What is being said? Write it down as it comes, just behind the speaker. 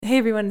Hey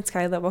everyone, it's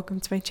Kyla.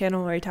 Welcome to my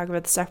channel where I talk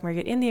about the stock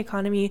market and the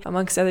economy,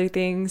 amongst other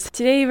things.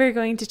 Today we're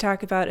going to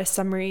talk about a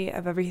summary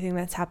of everything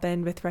that's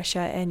happened with Russia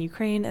and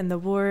Ukraine and the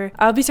war.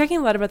 I'll be talking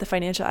a lot about the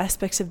financial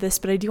aspects of this,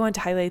 but I do want to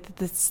highlight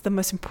that the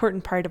most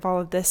important part of all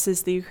of this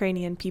is the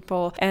Ukrainian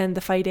people and the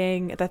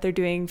fighting that they're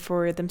doing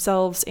for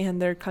themselves and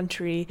their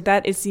country.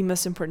 That is the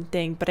most important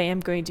thing, but I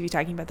am going to be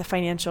talking about the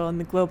financial and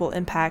the global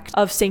impact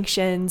of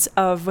sanctions,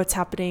 of what's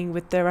happening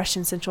with the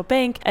Russian central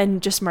bank,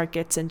 and just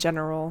markets in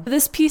general.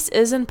 This piece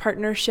is in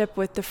partnership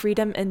with the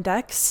Freedom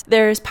Index.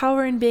 There is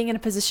power in being in a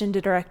position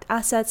to direct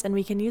assets, and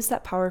we can use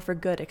that power for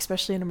good,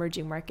 especially in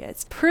emerging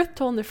markets. Perth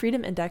told the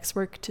Freedom Index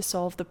work to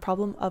solve the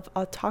problem of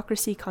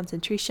autocracy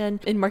concentration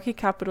in market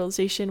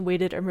capitalization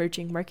weighted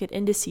emerging market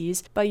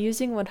indices by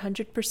using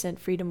 100%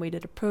 freedom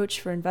weighted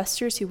approach for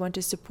investors who want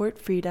to support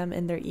freedom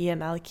in their EM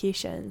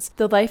allocations.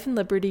 The Life and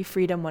Liberty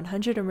Freedom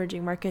 100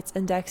 Emerging Markets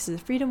Index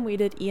is a freedom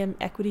weighted EM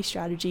equity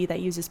strategy that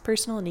uses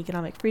personal and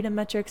economic freedom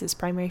metrics as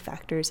primary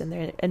factors in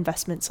their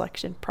investment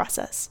selection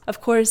process.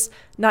 Of course,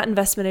 not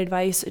investment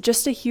advice,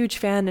 just a huge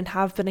fan and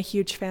have been a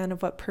huge fan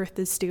of what Perth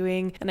is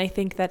doing. And I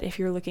think that if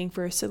you're looking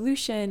for a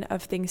solution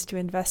of things to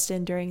invest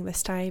in during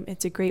this time,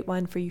 it's a great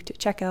one for you to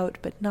check out,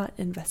 but not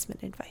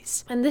investment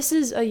advice. And this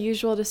is a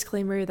usual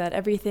disclaimer that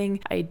everything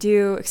I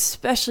do,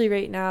 especially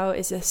right now,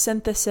 is a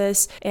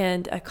synthesis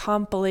and a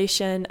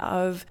compilation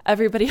of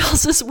everybody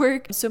else's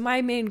work. So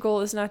my main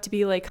goal is not to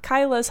be like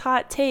Kyla's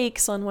hot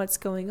takes on what's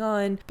going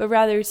on, but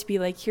rather to be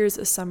like, here's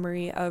a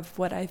summary of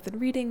what I've been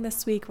reading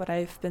this week, what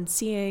I've been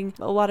seeing,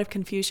 a lot of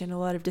confusion, a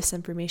lot of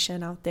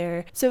disinformation out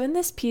there. So in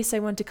this piece, I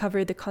want to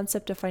cover the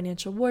concept of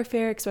financial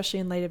warfare, especially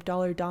in light of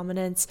dollar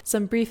dominance,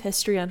 some brief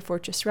history on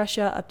Fortress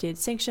Russia, updated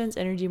sanctions,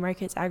 energy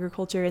markets,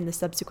 agriculture, and the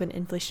subsequent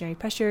inflationary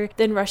pressure,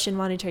 then Russian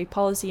monetary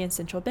policy and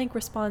central bank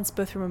response,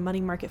 both from a money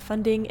market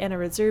funding and a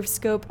reserve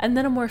scope, and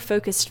then a more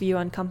focused view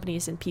on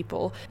companies and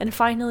people. And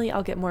finally,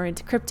 I'll get more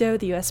into crypto,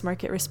 the US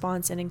market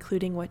response, and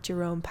including what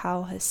Jerome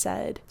Powell has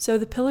said. So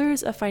the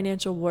pillars of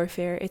financial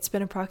warfare, it's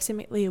been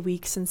approximately a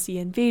week since the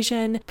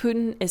invasion.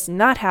 Putin is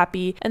not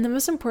happy, and the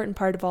most important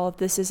part of all of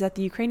this is that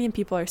the Ukrainian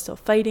people are still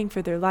fighting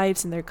for their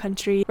lives and their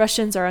country.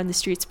 Russians are on the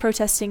streets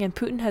protesting, and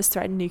Putin has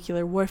threatened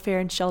nuclear warfare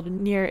and shelled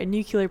near a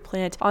nuclear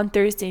plant on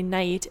Thursday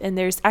night, and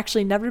there's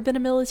actually never been a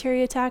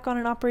military attack on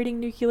an operating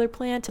nuclear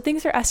plant. So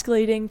things are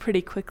escalating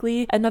pretty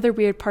quickly. Another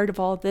weird part of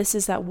all of this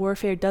is that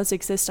warfare does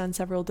exist on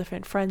several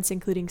different fronts,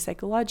 including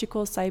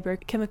psychological, cyber,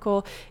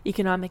 chemical,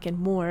 economic, and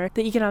more.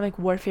 The economic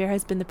warfare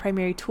has been the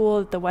primary tool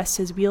that the West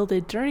has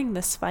wielded during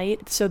this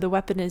fight, so the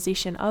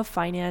weaponization of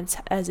finance,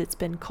 as it's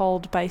been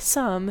called by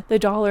some, the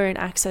dollar and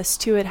access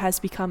to it has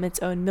become its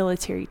own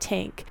military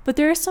tank. But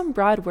there are some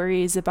broad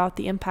worries about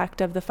the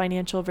impact of the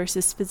financial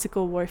versus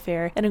physical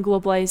warfare in a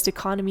globalized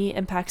economy.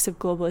 Impacts of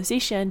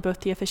globalization,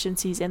 both the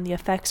efficiencies and the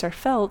effects, are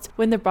felt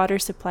when the broader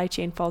supply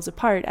chain falls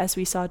apart, as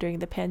we saw during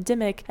the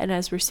pandemic and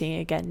as we're seeing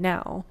again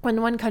now.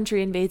 When one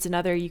country invades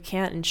another, you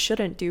can't and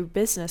shouldn't do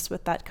business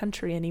with that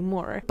country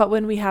anymore. But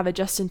when we have a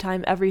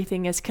just-in-time,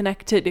 everything is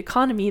connected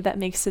economy, that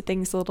makes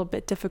things a little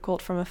bit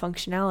difficult from a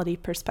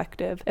functionality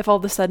perspective. If all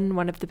of a sudden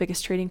one of the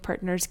biggest trading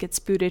partners gets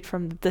booted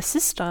from the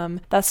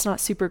system, that's not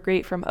super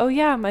great from, oh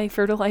yeah, my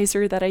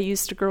fertilizer that I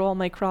used to grow all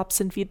my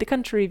crops and feed the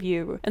country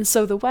view. And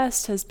so the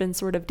West has been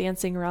sort of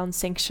dancing around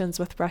sanctions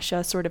with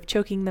Russia, sort of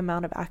choking them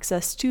out of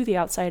access to the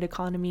outside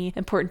economy.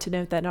 Important to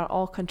note that not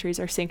all countries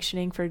are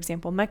sanctioning, for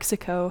example,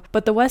 Mexico,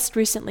 but the West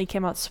recently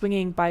came out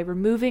swinging by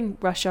removing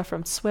Russia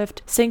from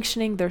SWIFT,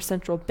 sanctioning their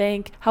central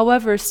bank,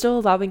 however, still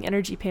allowing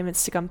energy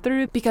payments to come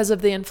through because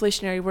of the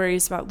inflationary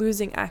worries about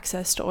losing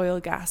access to oil,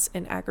 gas,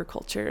 and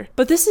agriculture.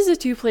 But this is a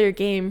two-player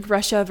game,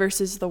 Russia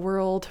versus the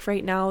world.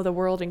 Right now, the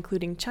world,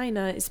 including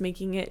China, is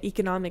making it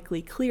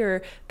economically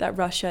clear that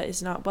Russia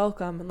is not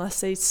welcome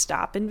unless they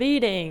stop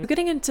invading.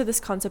 Getting into this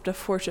concept of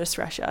Fortress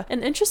Russia,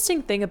 an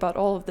interesting thing about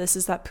all of this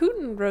is that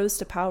Putin rose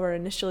to power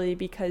initially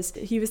because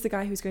he was the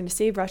guy who's going to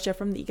save Russia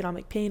from the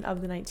economic pain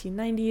of the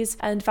 1990s,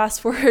 and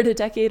fast forward a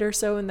decade or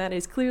so, and that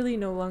is clearly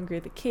no longer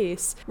the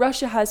case.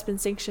 Russia has been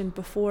sanctioned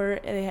before.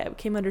 They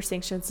came under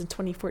sanctions in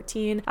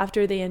 2014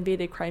 after they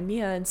invaded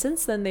Crimea, and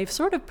since then they've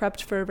sort of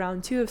prepped for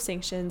round 2 of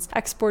sanctions,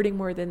 exporting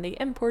more than they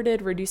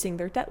imported, reducing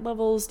their debt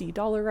levels,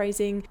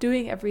 de-dollarizing,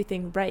 doing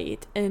everything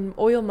right. And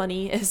oil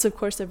money is of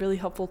course a really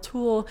helpful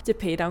tool to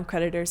pay down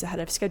creditors ahead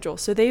of schedule.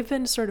 So they've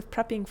been sort of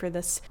prepping for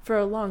this for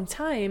a long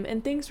time,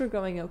 and things were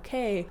going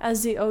okay.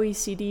 As the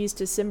OECD's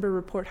December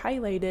report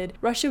highlighted,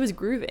 Russia was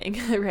grooving,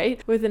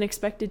 right? With an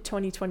expected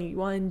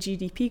 2021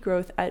 GDP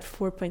growth at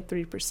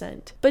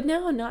 4.3%. But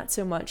now not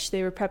so much.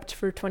 They were prepped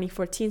for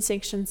 2014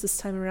 sanctions this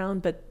time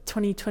around, but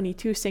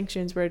 2022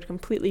 sanctions were a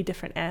completely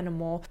different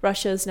animal.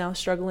 Russia is now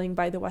struggling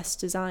by the West's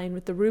design,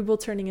 with the ruble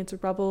turning into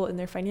rubble and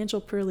their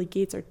financial pearly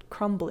gates are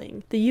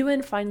crumbling. The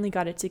UN finally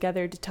got it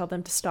together to tell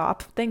them to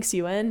stop. Thanks,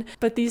 UN.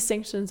 But these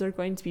sanctions are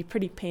going to be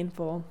pretty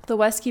painful. The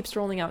West keeps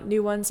rolling out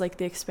new ones, like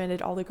the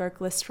expanded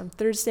oligarch list from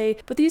Thursday,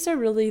 but these are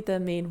really the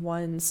main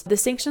ones. The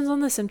sanctions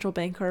on the central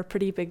bank are a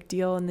pretty big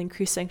deal, and the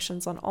increased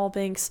sanctions on all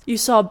banks. You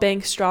saw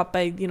banks drop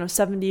by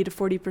 70 to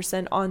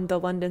 40% on the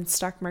London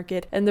stock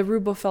market, and the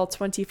ruble fell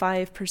fell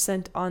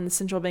 25% on the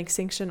central bank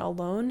sanction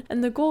alone.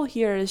 And the goal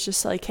here is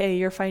just like, hey,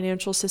 your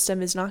financial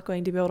system is not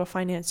going to be able to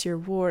finance your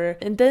war.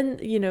 And then,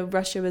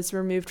 Russia was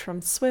removed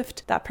from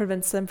SWIFT. That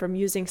prevents them from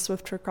using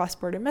SWIFT for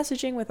cross-border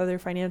messaging with other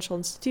financial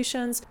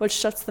institutions, which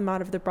shuts them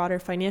out of the broader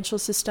financial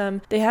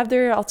system. They have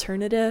their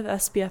alternative,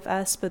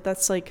 SPFS, but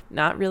that's like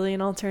not really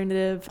an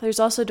alternative. There's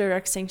also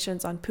direct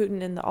sanctions on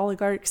Putin and the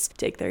oligarchs,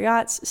 take their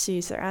yachts,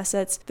 seize their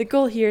assets. The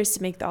goal here is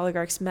to make the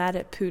oligarchs mad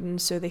at Putin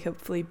so they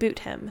hopefully boot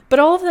him. But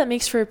all of that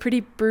makes for a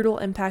pretty brutal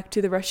impact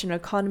to the Russian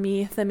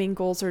economy. The main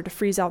goals are to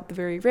freeze out the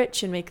very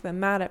rich and make them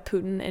mad at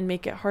Putin and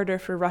make it harder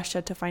for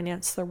Russia to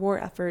finance their war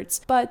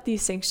efforts. But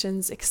these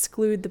sanctions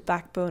exclude the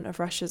backbone of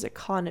Russia's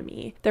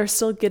economy. They're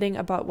still getting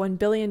about $1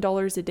 billion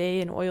a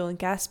day in oil and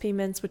gas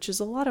payments, which is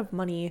a lot of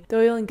money. The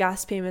oil and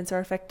gas payments are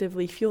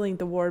effectively fueling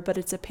the war, but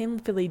it's a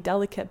painfully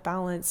delicate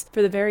balance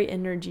for the very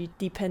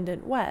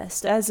energy-dependent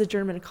West. As the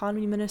German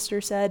economy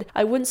minister said,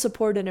 I wouldn't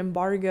support an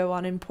embargo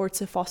on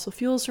imports of fossil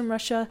fuels from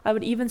Russia. I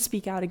would even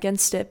speak out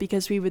against it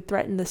because we would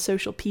threaten the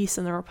social peace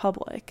in the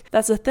republic.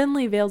 That's a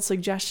thinly veiled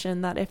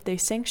suggestion that if they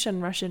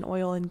sanction Russian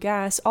oil and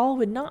gas, all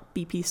would not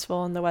be peaceful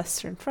on the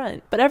Western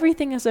Front. But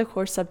everything is of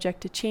course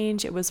subject to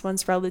change. It was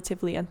once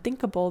relatively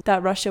unthinkable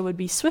that Russia would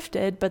be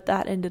swifted, but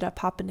that ended up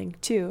happening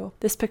too.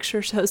 This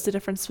picture shows the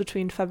difference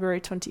between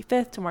February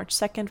 25th to March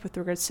 2nd with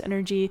regards to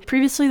energy.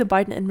 Previously, the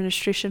Biden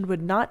administration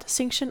would not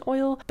sanction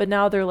oil, but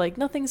now they're like,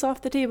 nothing's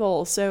off the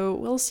table. So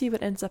we'll see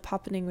what ends up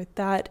happening with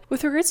that.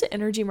 With regards to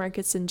energy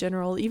markets in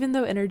general, even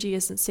though energy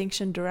isn't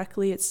sanctioned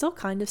directly, it's still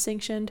kind of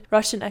sanctioned.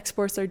 Russian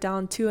exports are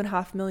down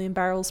 2.5 million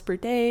barrels per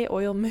day.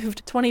 Oil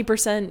moved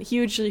 20%,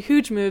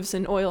 huge moves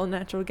in oil and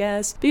natural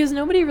gas, because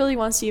nobody really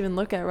wants to even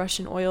look at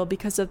Russian oil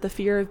because of the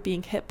fear of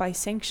being hit by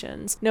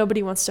sanctions.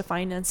 Nobody wants to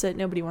finance it,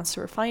 nobody wants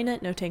to refine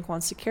it, no tank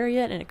wants to carry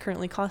it, and it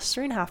currently costs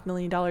 $3.5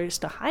 million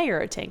to hire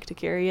a tank to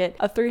carry it,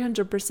 a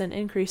 300%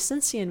 increase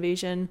since the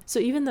invasion. So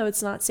even though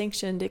it's not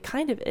sanctioned, it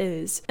kind of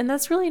is. And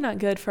that's really not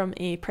good from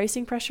a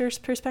pricing pressures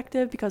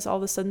perspective, because all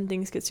of a sudden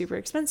things get super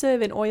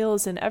expensive in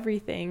oils and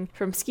everything,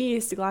 from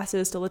skis to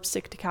glasses to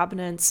lipstick to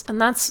cabinets. And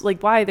that's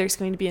like why there's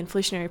going to be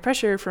inflationary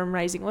pressure from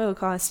rising oil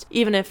costs.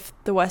 Even if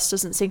the West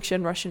doesn't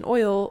sanction Russian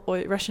oil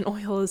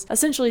is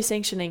essentially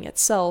sanctioning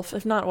itself.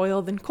 If not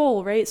oil, then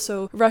coal, right?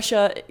 So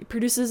Russia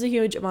produces a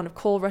huge amount of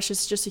coal.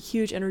 Russia's just a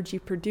huge energy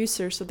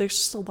producer. So there's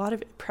just a lot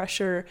of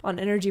pressure on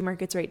energy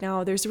markets right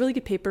now. There's a really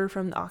good paper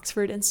from the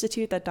Oxford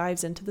Institute that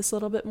dives into this a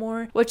little bit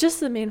more, with just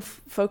the main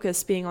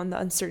focus being on the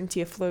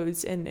uncertainty of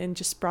flows and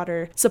just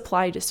broader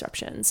supply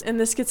disruptions. And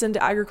this gets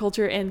into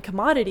agriculture and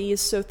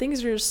commodities. So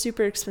things are just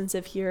super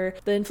expensive here.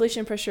 The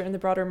inflation pressure and the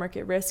broader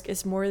market risk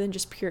is more than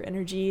just pure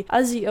energy.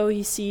 As the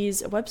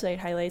OEC's website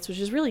highlights, which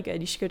is really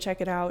good, you should go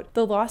check it out,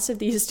 the loss of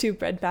these two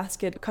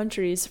breadbasket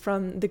countries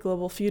from the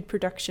global food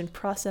production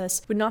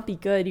process would not be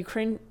good.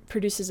 Ukraine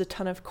produces a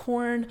ton of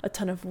corn, a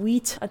ton of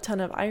wheat, a ton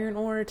of iron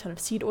ore, a ton of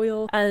seed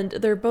oil, and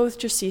they're both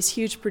just these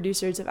huge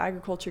producers of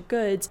agriculture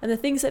goods and the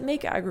things that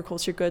make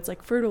agriculture goods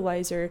like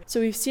fertilizer. So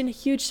we've seen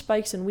huge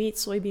spikes in wheat,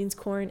 soybeans,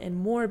 corn, and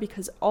more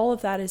because all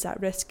of that is at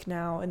risk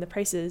now in the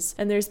prices.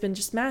 And there's been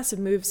just massive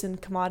moves in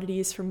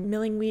commodities, from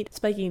milling wheat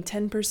spiking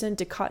 10%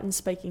 to cotton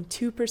spiking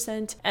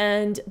 2%.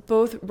 And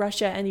both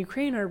Russia and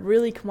Ukraine are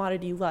really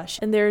commodity lush.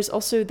 And there's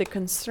also the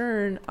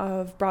concern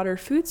of broader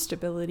food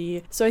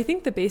stability. So I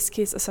think the base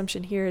case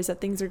assumption here is that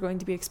things are going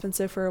to be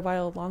expensive for a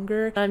while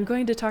longer. I'm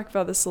going to talk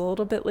about this a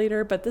little bit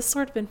later, but this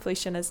sort of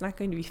inflation is not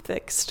going to be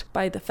fixed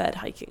by the Fed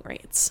hiking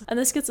rates. And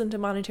this gets into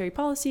monetary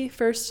policy.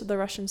 First, the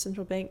Russian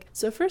central bank.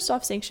 So first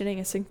off, sanctioning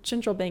a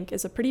central bank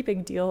is a pretty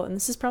big deal, and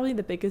this is probably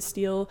the biggest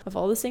deal of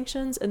all the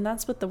sanctions, and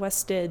that's what the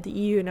West did. The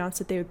EU announced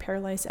that they would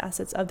paralyze the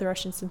assets of the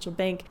Russian central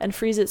bank and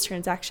freeze its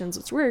transactions,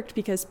 which worked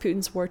because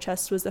Putin's war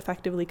chest was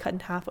effectively cut in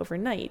half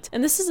overnight.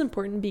 And this is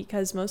important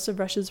because most of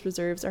Russia's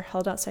reserves are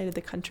held outside of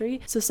the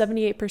country, so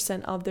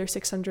 78% of their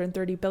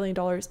 $630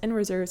 billion in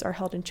reserves are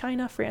held in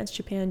China, France,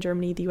 Japan,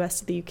 Germany, the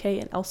US, the UK,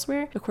 and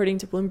elsewhere, according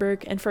to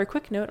Bloomberg. And for a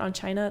quick note on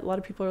China, a lot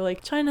of people are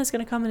like, China's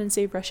going to come in and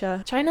save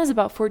Russia. China is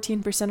about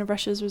 14% of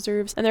Russia's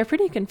reserves, and they're a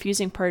pretty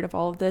confusing part of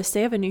all of this.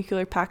 They have a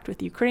nuclear pact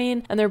with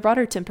Ukraine, and their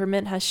broader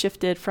temperament has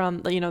shifted from,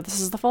 this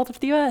is the fault of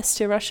the US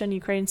to Russia and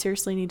Ukraine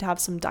seriously need to have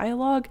some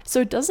dialogue. So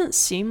it doesn't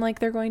seem like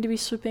they're going to be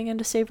swooping in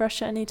to save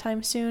Russia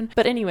anytime soon.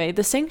 But anyway,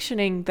 the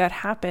sanctioning that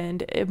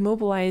happened, it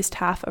mobilized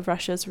half of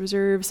Russia's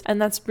reserves,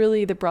 and that's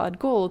really the broad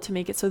goal, to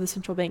make it so the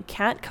central bank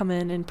can't come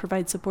in and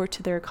provide support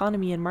to their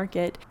economy and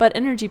market. But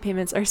energy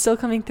payments are still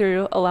coming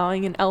through,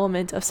 allowing an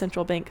element of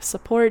central bank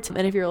support.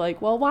 And if you're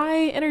like, well,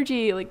 why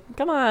energy? Like,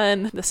 come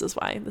on. This is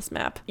why, this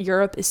map.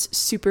 Europe is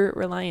super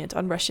reliant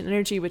on Russian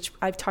energy, which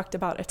I've talked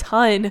about a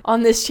ton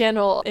on this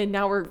channel, and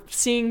now we're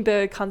seeing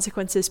the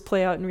consequences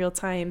play out in real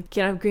time.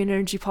 Can't have green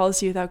energy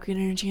policy without green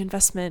energy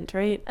investment,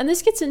 right? And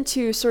this gets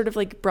into sort of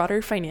like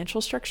broader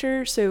financial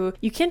structure. So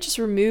you can't just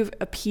remove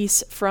a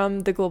piece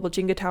from the global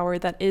Jenga tower tower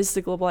that is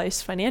the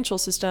globalized financial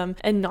system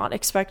and not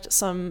expect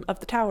some of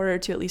the tower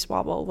to at least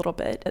wobble a little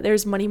bit.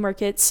 There's money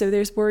markets, so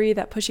there's worry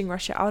that pushing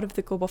Russia out of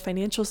the global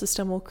financial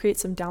system will create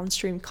some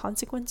downstream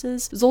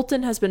consequences.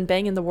 Zoltan has been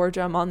banging the war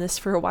drum on this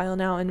for a while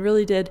now and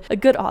really did a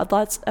good Odd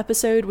Lots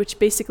episode, which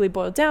basically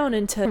boiled down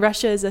into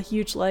Russia as a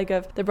huge leg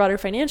of the broader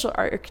financial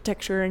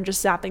architecture, and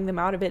just zapping them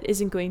out of it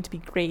isn't going to be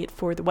great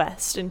for the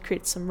West and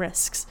creates some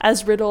risks.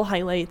 As Riddle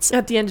highlights,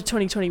 at the end of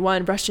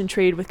 2021, Russian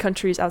trade with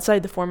countries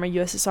outside the former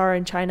USSR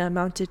and China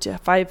amounted to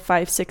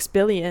 $556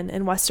 billion,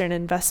 and Western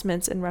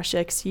investments in Russia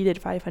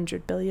exceeded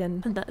 $500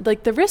 billion. And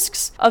the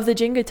risks of the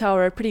Jenga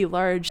tower are pretty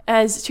large.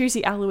 As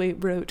Tracy Alloway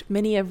wrote,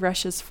 many of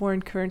Russia's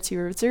foreign currency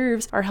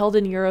reserves are held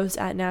in euros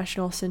at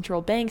national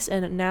central banks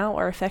and now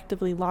are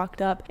effectively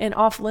locked up and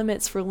off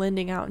limits for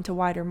lending out into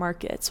wider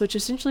markets, which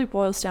essentially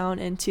boils down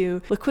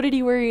into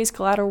liquidity worries,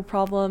 collateral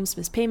problems,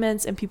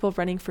 mispayments, and people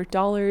running for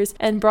dollars,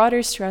 and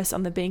broader stress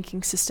on the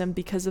banking system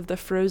because of the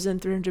frozen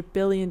 $300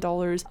 billion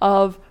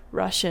of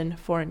Russian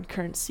foreign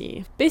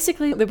currency.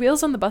 Basically, the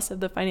wheels on the bus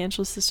of the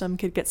financial system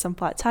could get some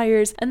flat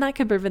tires, and that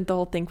could prevent the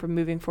whole thing from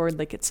moving forward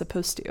like it's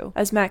supposed to.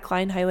 As Matt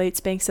Klein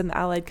highlights, banks in the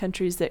allied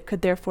countries that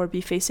could therefore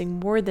be facing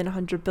more than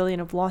 $100 billion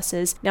of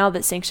losses now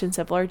that sanctions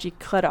have largely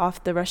cut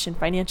off the Russian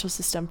financial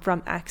system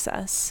from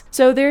access.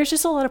 So there's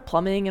just a lot of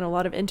plumbing and a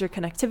lot of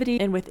interconnectivity,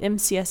 and with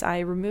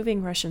MCSI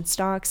removing Russian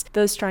stocks,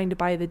 those trying to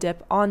buy the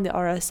dip on the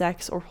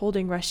RSX or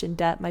holding Russian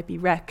debt might be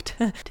wrecked,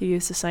 to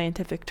use a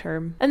scientific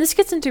term. And this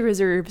gets into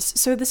reserves.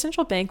 So the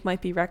central bank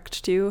might be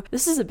wrecked too.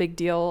 This is a big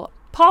deal.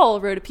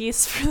 Paul wrote a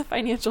piece for the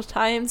Financial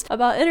Times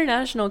about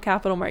international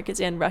capital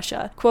markets and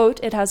Russia.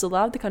 Quote, "It has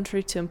allowed the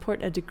country to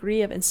import a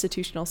degree of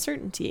institutional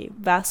certainty,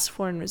 vast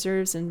foreign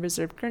reserves and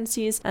reserve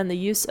currencies, and the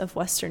use of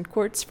Western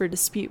courts for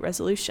dispute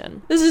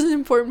resolution." This is an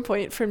important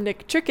point from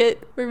Nick Trickett,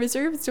 where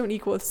reserves don't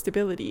equal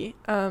stability.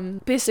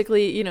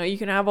 Basically, you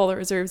can have all the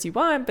reserves you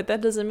want, but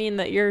that doesn't mean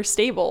that you're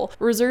stable.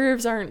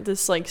 Reserves aren't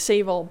this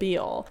save all be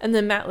all. And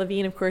then Matt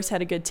Levine, of course,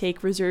 had a good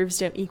take. Reserves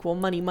don't equal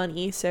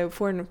money, so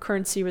foreign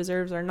currency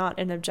reserves are not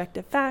an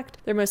objective fact.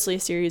 They're mostly a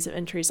series of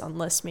entries on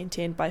lists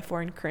maintained by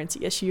foreign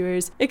currency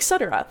issuers,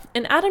 etc.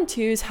 And Adam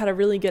Tooze had a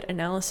really good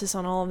analysis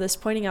on all of this,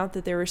 pointing out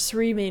that there were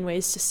three main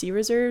ways to see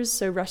reserves.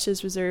 So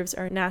Russia's reserves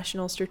are a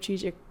national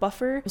strategic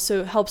buffer,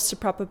 so it helps to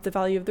prop up the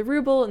value of the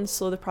ruble and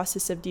slow the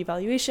process of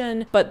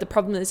devaluation. But the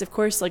problem is, of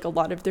course, a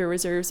lot of their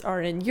reserves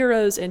are in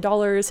euros and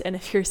dollars, and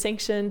if you're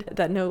sanctioned,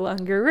 that no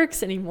longer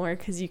works anymore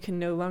because you can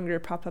no longer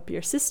prop up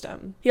your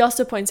system. He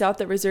also points out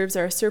that reserves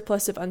are a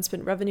surplus of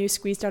unspent revenue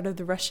squeezed out of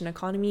the Russian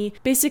economy.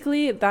 Basically,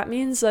 that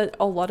means that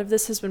a lot of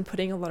this has been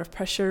putting a lot of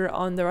pressure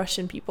on the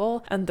Russian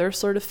people, and they're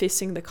sort of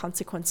facing the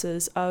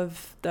consequences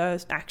of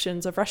the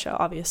actions of Russia,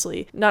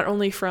 obviously, not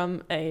only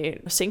from a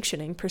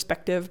sanctioning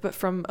perspective, but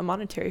from a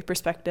monetary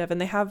perspective,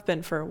 and they have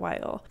been for a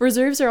while.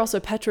 Reserves are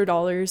also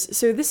petrodollars,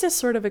 so this is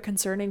sort of a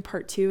concerning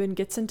part too, and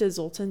gets into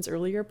Zoltan's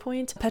earlier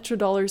point.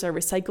 Petrodollars are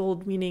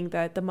recycled, meaning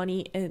that the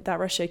money that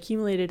Russia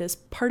accumulated is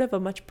part of a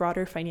much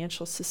broader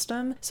financial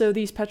system. So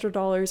these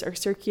petrodollars are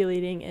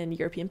circulating in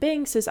European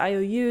banks as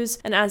IOUs,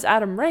 and as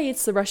Adam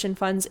writes, the Russian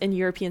funds in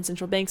European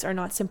central banks are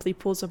not simply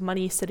pools of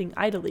money sitting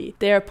idly.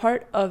 They are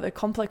part of a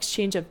complex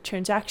change of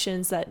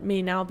transactions that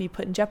may now be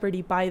put in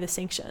jeopardy by the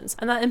sanctions.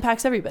 And that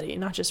impacts everybody,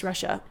 not just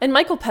Russia. And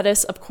Michael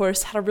Pettis, of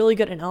course, had a really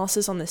good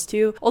analysis on this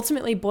too,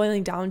 ultimately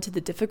boiling down to the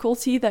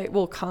difficulty that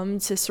will come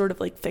to sort of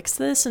fix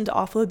this and to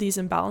offload these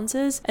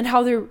imbalances, and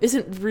how there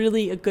isn't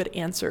really a good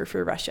answer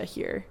for Russia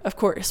here, of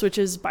course, which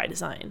is by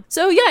design.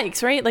 So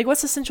yikes, right?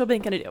 What's the central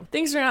bank gonna do?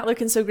 Things are not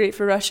looking so great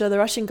for Russia. The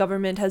Russian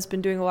government has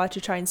been doing a lot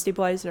to try and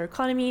stabilize their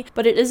economy,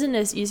 but it isn't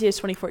as easy as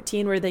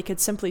 2014, where they could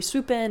simply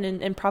swoop in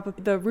and prop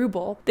up the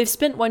ruble. They've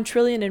spent $1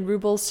 trillion in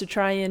rubles to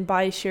try and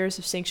buy shares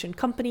of sanctioned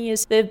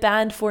companies. They've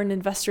banned foreign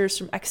investors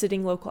from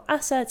exiting local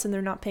assets, and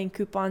they're not paying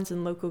coupons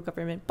in local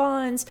government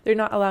bonds. They're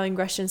not allowing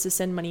Russians to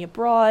send money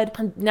abroad.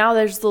 And now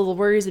there's little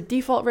worries of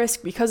default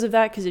risk because of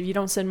that, because if you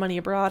don't send money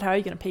abroad, how are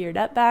you going to pay your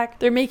debt back?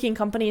 They're making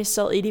companies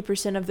sell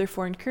 80% of their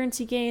foreign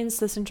currency gains.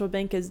 The central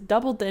bank has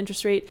doubled the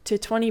interest rate to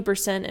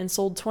 20% and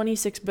sold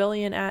 $26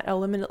 billion at a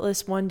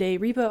limitless one-day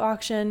repo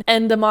auction,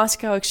 and the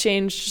Moscow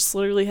exchange just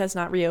literally has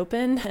not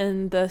reopened,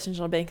 and the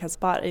central bank has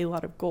bought a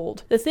lot of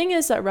gold. The thing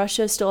is that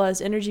Russia still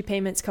has energy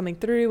payments coming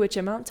through, which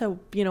amount to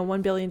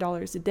 $1 billion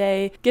a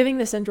day, giving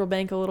the central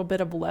bank a little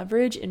bit of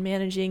leverage in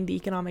managing the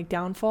economic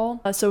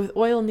downfall. So with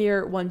oil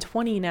near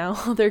 120 now,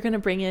 they're going to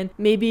bring in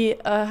maybe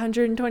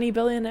 120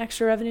 billion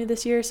extra revenue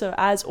this year. So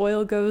as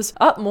oil goes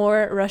up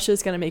more,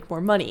 Russia's going to make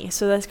more money.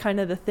 So that's kind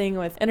of the thing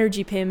with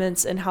energy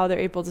payments and how they're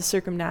able to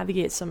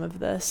circumnavigate some of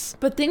this.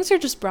 But things are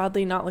just broadly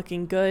definitely not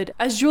looking good.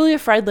 As Julia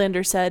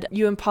Friedlander said,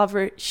 you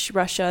impoverish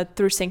Russia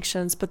through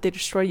sanctions, but they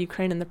destroy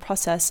Ukraine in the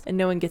process and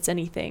no one gets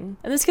anything.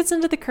 And this gets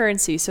into the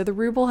currency. So the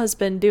ruble has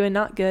been doing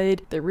not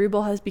good. The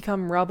ruble has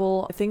become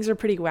rubble. Things are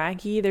pretty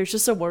wacky. There's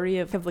just a worry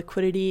of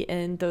liquidity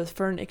in the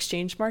foreign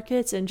exchange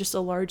markets and just a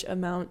large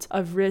amount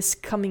of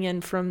risk coming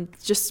in from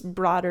just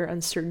broader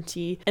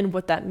uncertainty and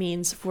what that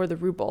means for the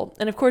ruble.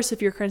 And of course,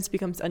 if your currency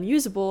becomes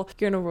unusable,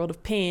 you're in a world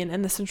of pain,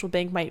 and the central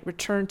bank might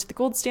return to the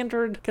gold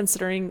standard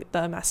considering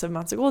the massive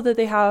amounts of gold that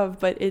they have,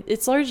 but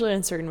it's largely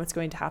uncertain what's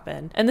going to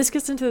happen. And this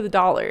gets into the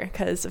dollar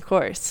because, of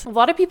course, a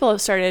lot of people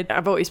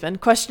have always been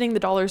questioning the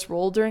dollar's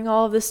role during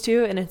all of this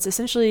too, and it's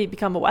essentially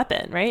become a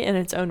weapon, right, in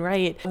its own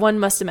right. One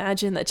must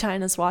imagine that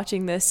China's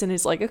watching this and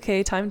is like,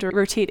 okay, time to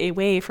rotate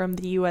away from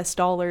the US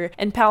dollar,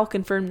 and Powell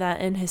confirmed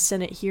that in his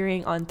Senate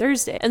hearing on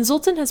Thursday. And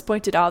Zoltan has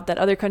pointed out that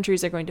other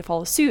countries are going to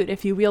follow suit.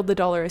 If you wield the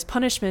dollar as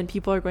punishment,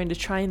 people are going to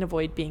try and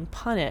avoid being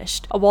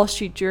punished. A Wall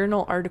Street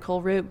Journal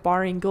article wrote,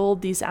 barring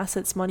gold, these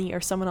assets, money,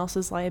 are someone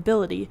else's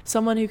liability,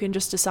 someone who can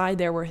just decide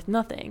they're worth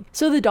nothing.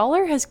 So the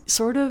dollar has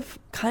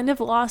kind of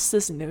lost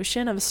this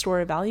notion of a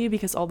store of value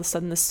because all of a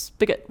sudden the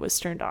spigot was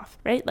turned off,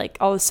 right? Like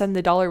all of a sudden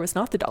the dollar was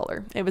not the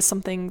dollar. It was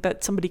something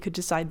that somebody could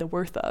decide the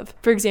worth of.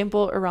 For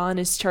example, Iran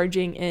is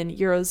charging in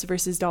euros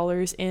versus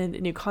dollars and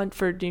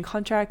for new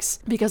contracts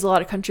because a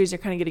lot of countries are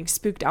kind of getting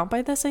spooked out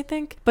by this, I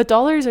think. But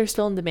dollars are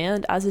still in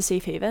demand as a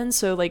safe haven.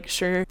 So like,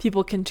 sure,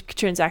 people can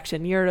transact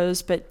in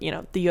euros, but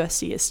the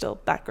USD is still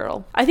that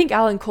girl. I think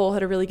Alan Cole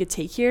had a really good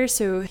take here.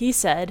 So he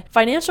said,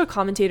 financial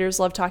commentators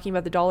love talking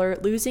about the dollar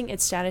losing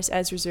its status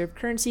as reserve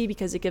currency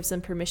because it gives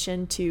them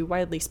permission to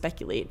widely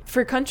speculate.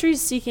 For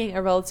countries seeking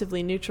a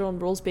relatively neutral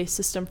and rules-based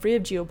system free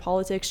of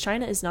geopolitics,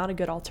 China is not a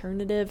good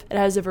alternative. It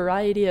has a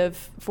variety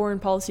of foreign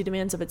policy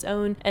demands of its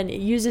own, and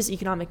it uses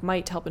economic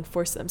might to help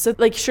enforce them. So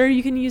like, sure,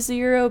 you can use the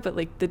euro, but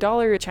like the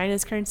dollar,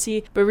 China's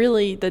currency, but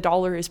really the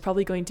dollar is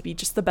probably going to be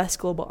just the best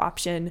global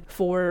option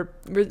for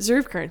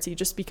reserve currency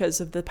just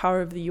because of the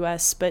power of the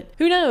US, but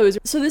who knows?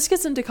 So this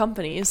gets into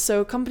companies.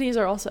 So companies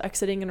are also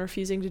exiting and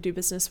refusing to do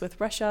business with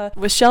Russia,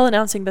 with Shell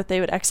announcing that they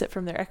would exit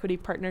from their equity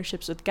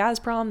partnerships with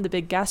Gazprom, the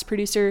big gas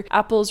producer.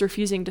 Apple's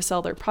refusing to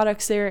sell their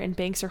products there, and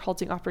banks are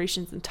halting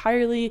operations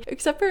entirely,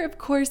 except for, of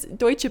course,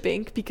 Deutsche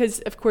Bank, because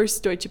of course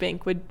Deutsche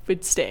Bank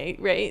would stay,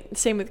 right?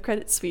 Same with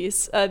Credit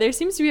Suisse. There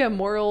seems to be a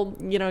moral,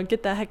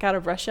 get the heck out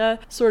of Russia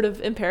sort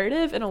of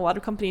imperative, and a lot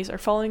of companies are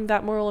following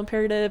that moral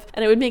imperative,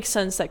 and it would make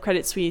sense that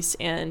Credit Suisse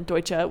and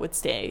Deutsche would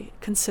stay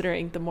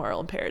considering the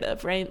moral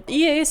imperative, right?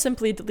 EA is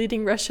simply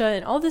deleting Russia,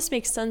 and all this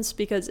makes sense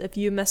because if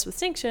you mess with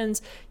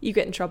sanctions, you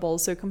get in trouble,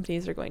 so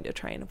companies are going to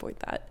try and avoid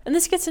that. And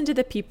this gets into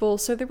the people.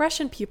 So the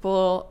Russian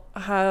people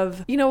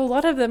have, a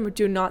lot of them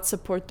do not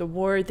support the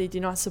war. They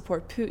do not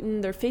support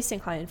Putin. They're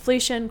facing high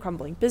inflation,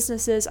 crumbling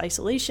businesses,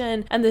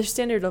 isolation, and their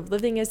standard of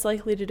living is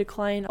likely to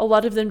decline. A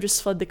lot of them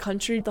just fled the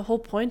country. The whole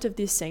point of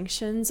these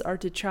sanctions are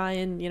to try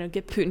and,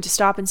 get Putin to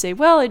stop and say,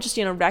 well, I just,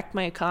 wrecked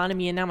my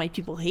economy and now my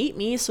people hate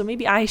me, so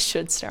maybe I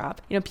should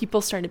stop.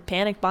 People started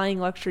panic buying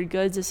luxury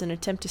goods as an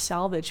attempt to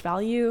salvage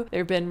value.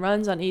 There have been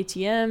runs on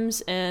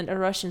ATMs, and a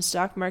Russian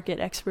stock market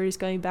expert is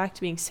going back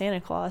to being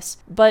Santa Claus.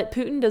 But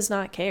Putin does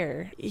not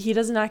care. He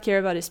does not care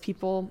about his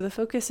people. The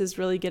focus is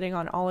really getting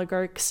on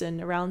oligarchs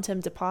and around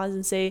him to pause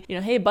and say,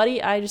 hey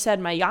buddy, I just had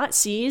my yacht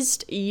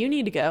seized, you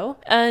need to go.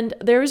 And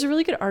there was a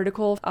really good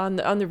article on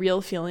the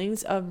real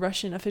feelings of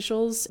Russian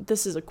officials.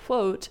 This is a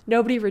quote: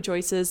 nobody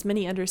rejoices,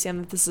 many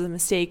understand that this is a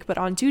mistake, but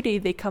on duty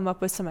they come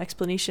up with some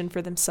explanation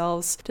for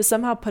themselves to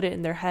somehow put it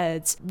in their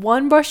heads.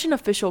 One Russian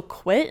official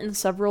quit, and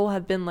several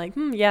have been like,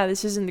 yeah,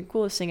 this isn't the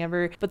coolest thing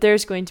ever, but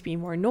there's going to be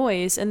more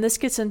noise. And this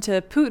gets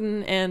into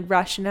Putin and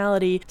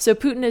rationality. So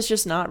Putin is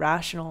just not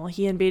rational.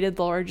 He invaded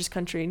the largest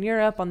country in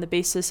Europe on the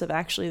basis of,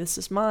 actually, this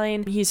is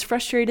mine. He's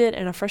frustrated,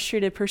 and a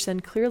frustrated person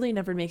clearly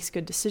never makes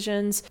good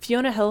decisions.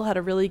 Fiona Hill had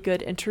a really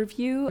good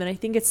interview, and I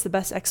think it's the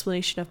best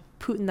explanation of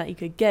Putin that you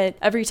could get.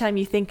 Every time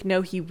you think,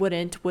 no, he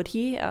wouldn't, would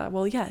he?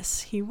 Well,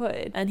 yes, he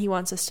would. And he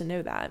wants us to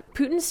know that.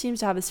 Putin seems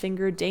to have his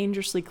finger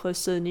dangerously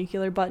close to the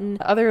nuclear button.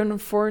 Other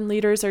foreign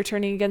leaders are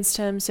turning against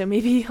him, so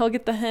maybe he'll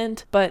get the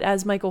hint. But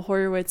as Michael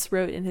Horowitz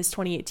wrote in his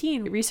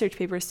 2018 research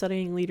paper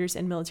studying leaders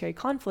in military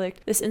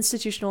conflict, this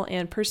institutional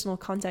and personal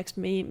context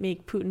may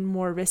make Putin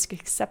more risk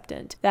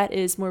acceptant. That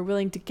is, more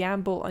willing to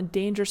gamble on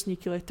dangerous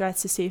nuclear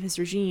threats to save his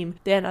regime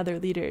than other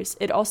leaders.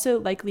 It also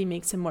likely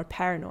makes him more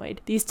paranoid.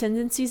 These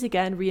tendencies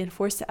again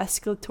reinforce the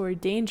escalatory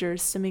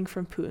dangers stemming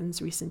from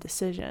Putin's recent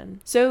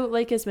decision. So,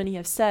 like as many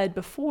have said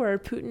before,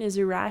 Putin is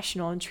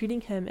irrational, and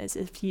treating him as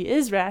if he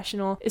is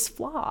rational is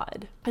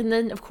flawed. And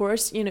then, of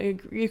course,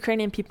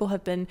 Ukrainian people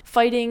have been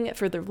fighting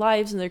for their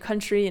lives in their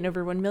country, and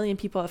over 1 million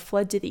people have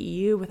fled to the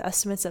EU, with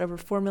estimates that over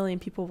 4 million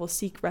people will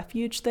seek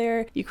refuge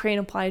there. Ukraine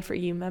applied for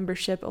EU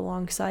membership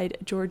alongside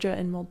Georgia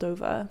and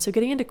Moldova. So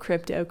getting into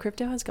crypto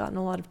has gotten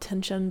a lot of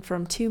tension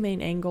from two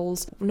main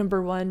angles.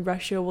 Number one,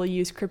 Russia will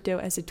use crypto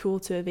as a tool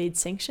to evade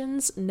sanctions.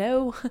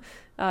 No,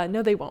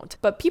 No, they won't,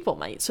 but people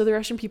might. So the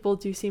Russian people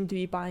do seem to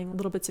be buying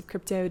little bits of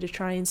crypto to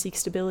try and seek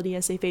stability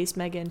as they face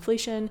mega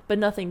inflation, but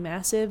nothing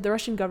massive. The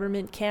Russian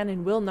government can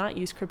and will not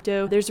use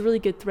crypto. There's a really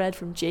good thread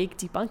from Jake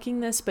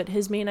debunking this, but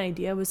his main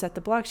idea was that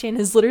the blockchain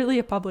is literally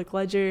a public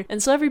ledger,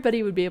 and so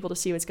everybody would be able to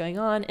see what's going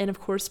on. And of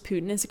course,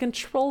 Putin is a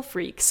control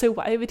freak, so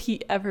why would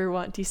he ever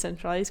want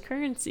decentralized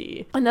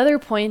currency? Another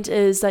point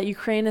is that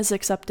Ukraine is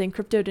accepting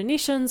crypto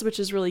donations, which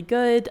is really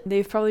good.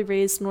 They've probably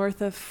raised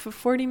north of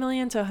 $40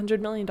 million to $100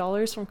 million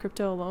from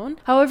crypto alone.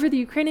 However, the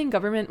Ukrainian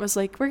government was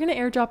like, we're going to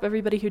airdrop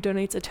everybody who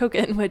donates a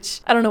token,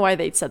 which I don't know why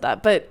they'd said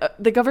that, but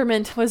the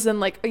government was then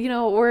like,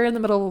 we're in the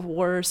middle of a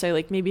war, so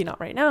like maybe not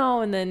right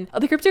now. And then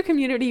the crypto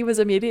community was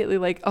immediately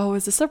like, oh,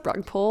 is this a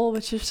rug pull?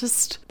 Which is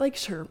just like,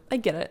 sure, I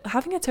get it.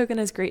 Having a token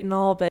is great and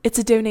all, but it's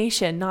a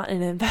donation, not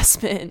an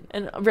investment.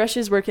 And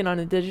Russia's working on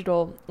a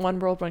digital one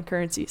world, one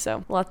currency,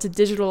 so lots of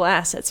digital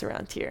assets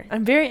around here.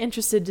 I'm very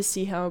interested to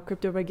see how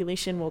crypto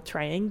regulation will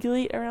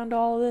triangulate around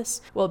all of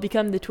this. Will it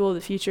become the tool of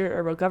the future,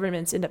 or will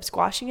governments end up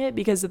squashing it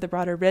because of the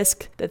broader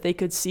risk that they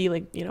could see,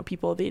 like,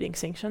 people evading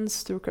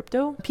sanctions through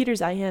crypto? Peter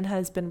Zeihan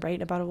has been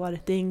right about a lot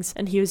of things,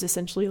 and he was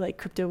essentially like,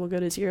 crypto will go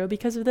to zero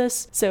because of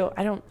this. So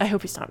I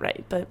hope he's not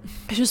right, but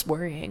it's just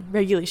worrying.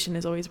 Regulation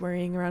is always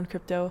worrying around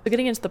crypto. So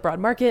getting into the broad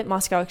market,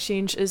 Moscow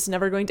Exchange is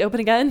never going to open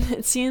again,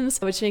 it seems,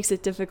 which makes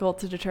it difficult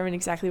to determine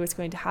exactly what's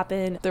going to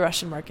happen. The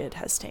Russian market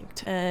has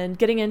tanked. And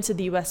getting into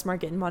the US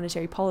market and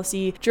monetary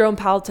policy, Jerome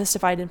Powell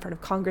testified in front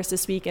of Congress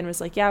this week and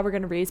was like, yeah, we're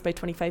going to raise by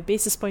 25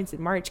 basis points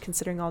in March,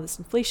 considering all this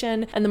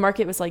inflation. And the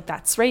market was like,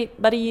 that's right,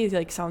 buddy,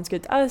 like, sounds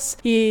good to us.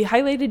 He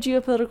highlighted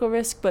geopolitical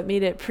risk, but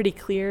made it pretty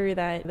clear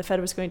that the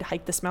Fed was going to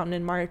hike this mountain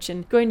in March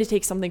and going to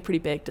take something pretty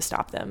big to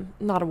stop them.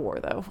 Not a war,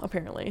 though,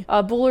 apparently.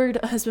 Bullard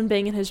has been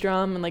banging his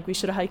drum and like, we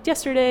should have hiked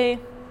yesterday.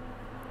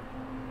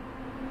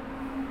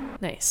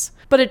 Nice.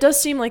 But it does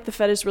seem like the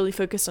Fed is really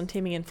focused on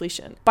taming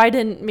inflation.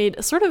 Biden made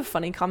a sort of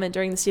funny comment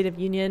during the State of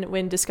Union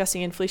when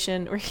discussing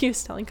inflation, where he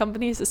was telling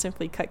companies to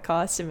simply cut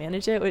costs and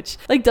manage it, which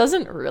like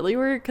doesn't really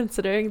work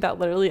considering that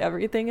literally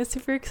everything is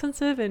super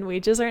expensive and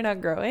wages are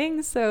not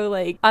growing. So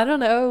like, I don't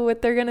know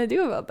what they're going to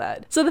do about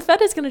that. So the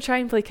Fed is going to try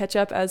and play catch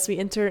up as we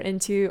enter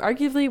into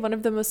arguably one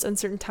of the most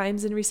uncertain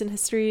times in recent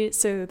history.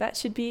 So that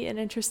should be an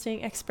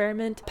interesting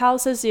experiment. Powell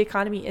says the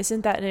economy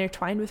isn't that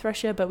intertwined with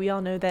Russia, but we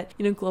all know that,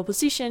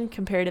 globalization,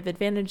 comparative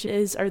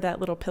advantages are that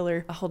little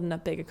pillar holding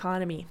up big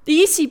economy.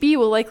 The ECB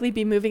will likely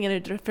be moving in a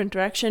different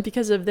direction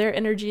because of their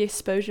energy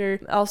exposure,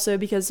 also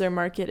because their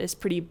market is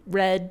pretty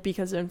red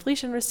because of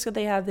inflation risks that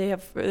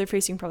they're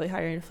facing probably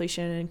higher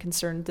inflation and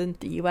concern than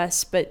the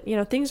US, but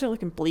things are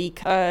looking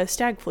bleak.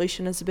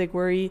 Stagflation is a big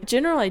worry.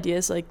 General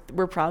ideas like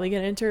we're probably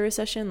going to enter a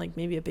recession, like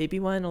maybe a baby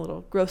one, a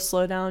little growth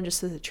slowdown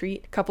just as a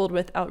treat, coupled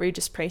with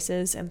outrageous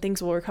prices, and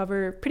things will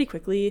recover pretty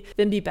quickly,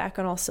 then be back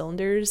on all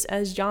cylinders.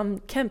 As John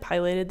Kemp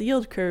highlighted, the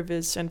yield curve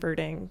is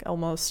inverting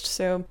almost.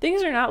 So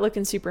things are not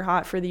looking super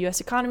hot for the US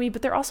economy,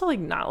 but they're also like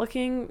not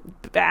looking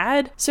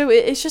bad. So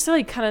it's just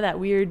like kind of that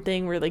weird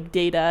thing where like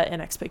data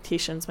and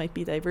expectations might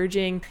be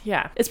diverging.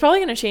 Yeah, it's probably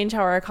going to change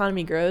how our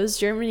economy grows.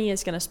 Germany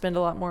is going to spend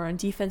a lot more on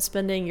defense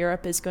spending.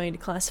 Europe is going to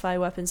classify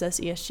weapons as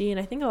ESG. And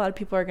I think a lot of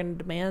people are going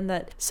to demand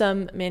that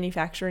some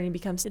manufacturing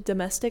becomes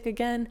domestic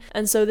again.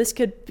 And so this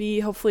could be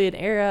hopefully an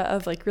era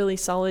of like really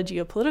solid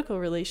geopolitical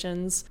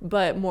relations,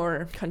 but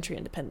more country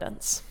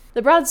independence.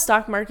 The broad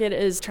stock market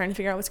is trying to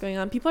figure out what's going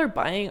on. People are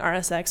buying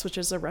RSX, which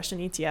is a Russian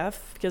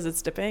ETF, because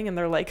it's dipping, and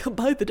they're like,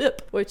 buy the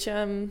dip, which,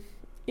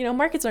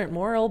 markets aren't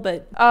moral,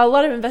 but a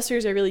lot of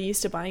investors are really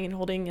used to buying and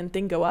holding and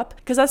things go up,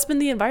 because that's been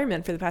the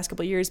environment for the past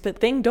couple of years, but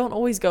things don't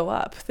always go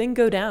up. Things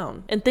go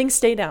down, and things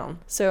stay down.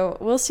 So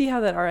we'll see how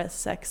that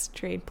RSX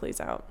trade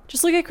plays out.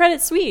 Just look at Credit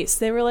Suisse.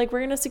 They were like, we're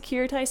going to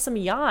securitize some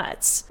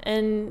yachts,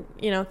 and,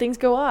 things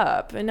go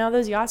up, and now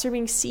those yachts are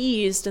being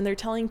seized, and they're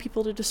telling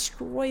people to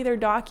destroy their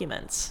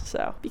documents.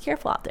 So be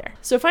careful out there.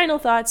 So final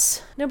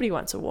thoughts. Nobody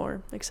wants a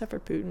war, except for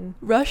Putin.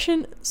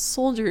 Russian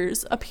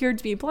soldiers appeared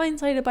to be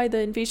blindsided by the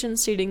invasion,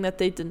 stating that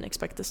they didn't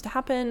expect this to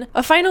happen.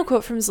 A final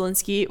quote from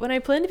Zelensky: when I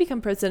planned to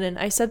become president,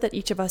 I said that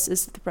each of us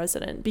is the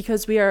president,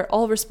 because we are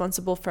all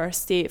responsible for our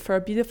state, for our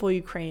beautiful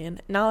Ukraine.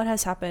 Now it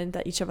has happened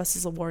that each of us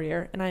is a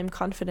warrior, and I am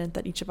confident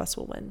that each of us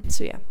will win.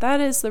 So yeah, that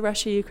is the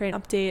Russia-Ukraine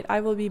update. I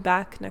will be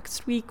back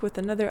next week with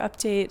another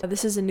update.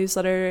 This is a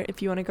newsletter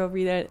if you want to go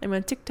read it. I'm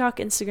on TikTok,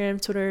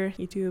 Instagram, Twitter,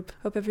 YouTube.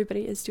 Hope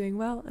everybody is doing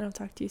well, and I'll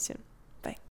talk to you soon. Bye.